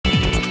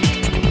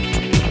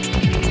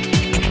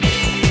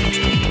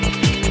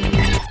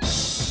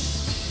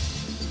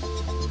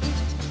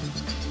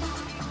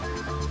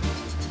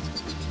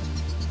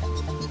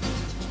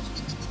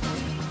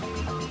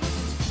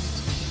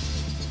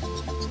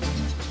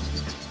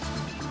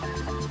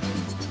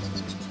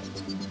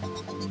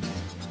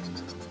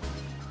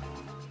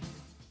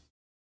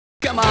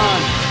Come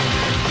on.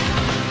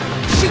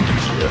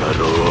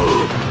 Jotaro.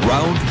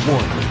 Round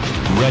 1.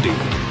 Ready.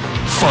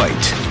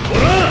 Fight.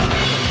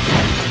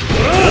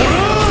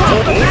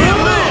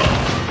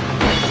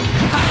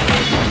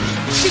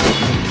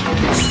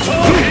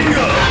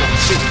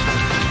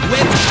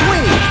 Web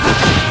swing.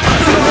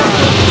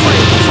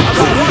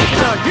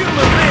 Watching a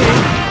human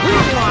being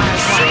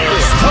brutalized like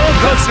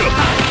this.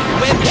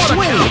 Web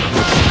swing.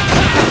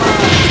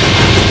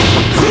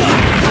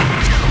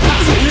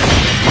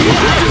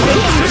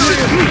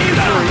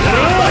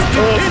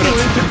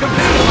 Continuing to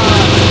compete.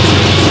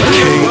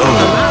 KO.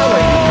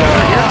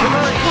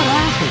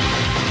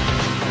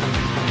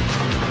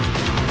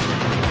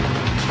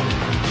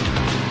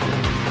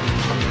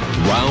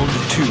 Round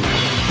 2.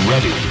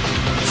 Ready.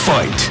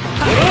 Fight.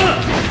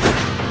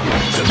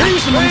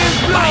 These fans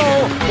know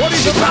what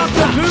he's about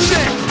to do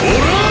next.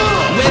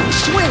 Web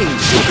swing.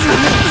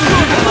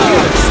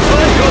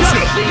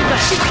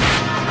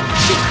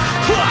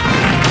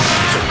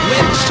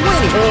 Web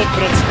swing.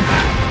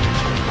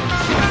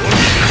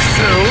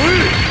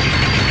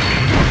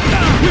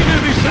 We knew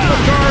these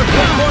superstars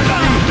weren't going to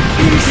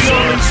be easy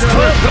on each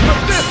other, but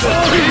this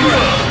will be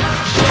rough.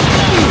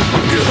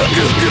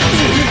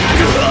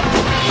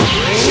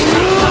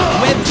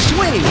 Web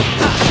swing.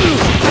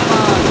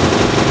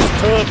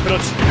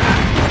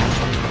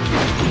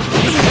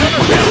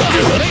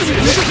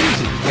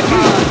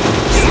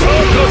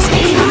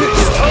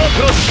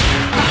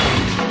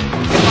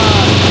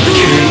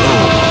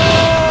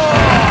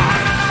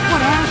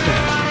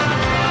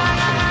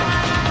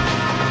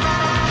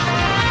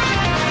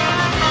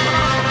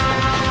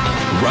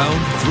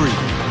 Round 3.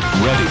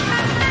 Ready.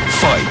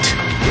 Fight.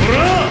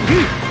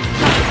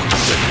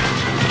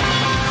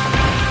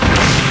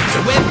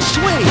 Web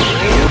swing.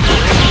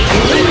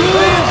 These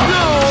fans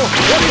know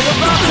what he's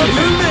about to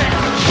do next.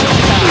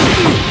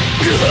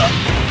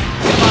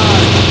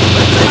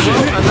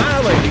 They'll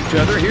annihilate each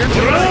other here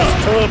tonight.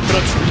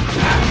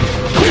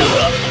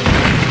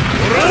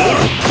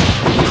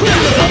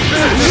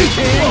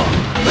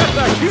 That's a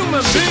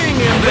human being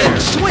in there.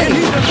 Swing. And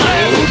he's a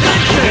man who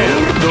thinks there.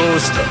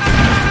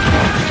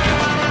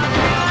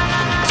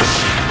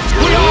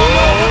 We all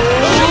know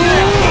what's coming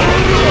next.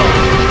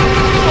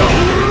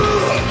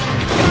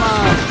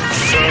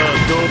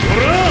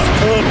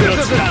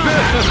 This is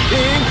business,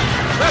 King.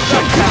 That's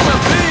a human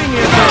being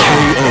in there.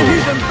 And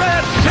he's in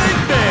bad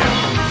shape there.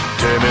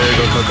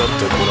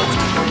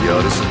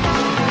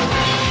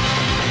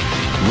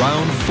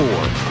 Round 4.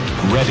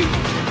 Ready.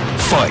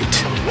 Fight.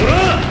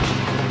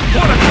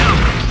 What a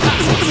count.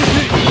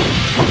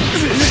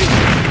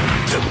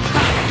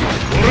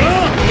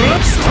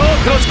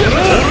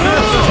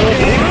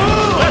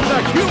 That's a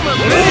human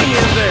being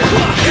in there.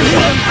 And he's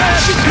in bad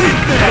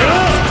shape there.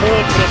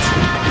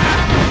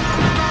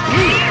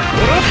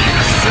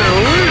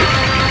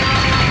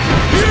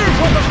 Here's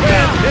what the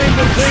fans came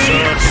to see.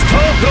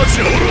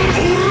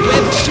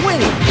 Web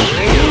swing.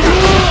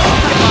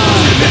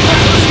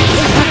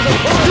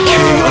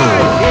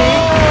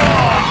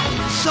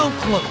 So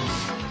close.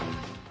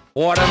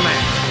 What a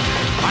match.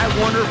 I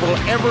wonder if we'll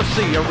ever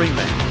see a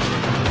rematch.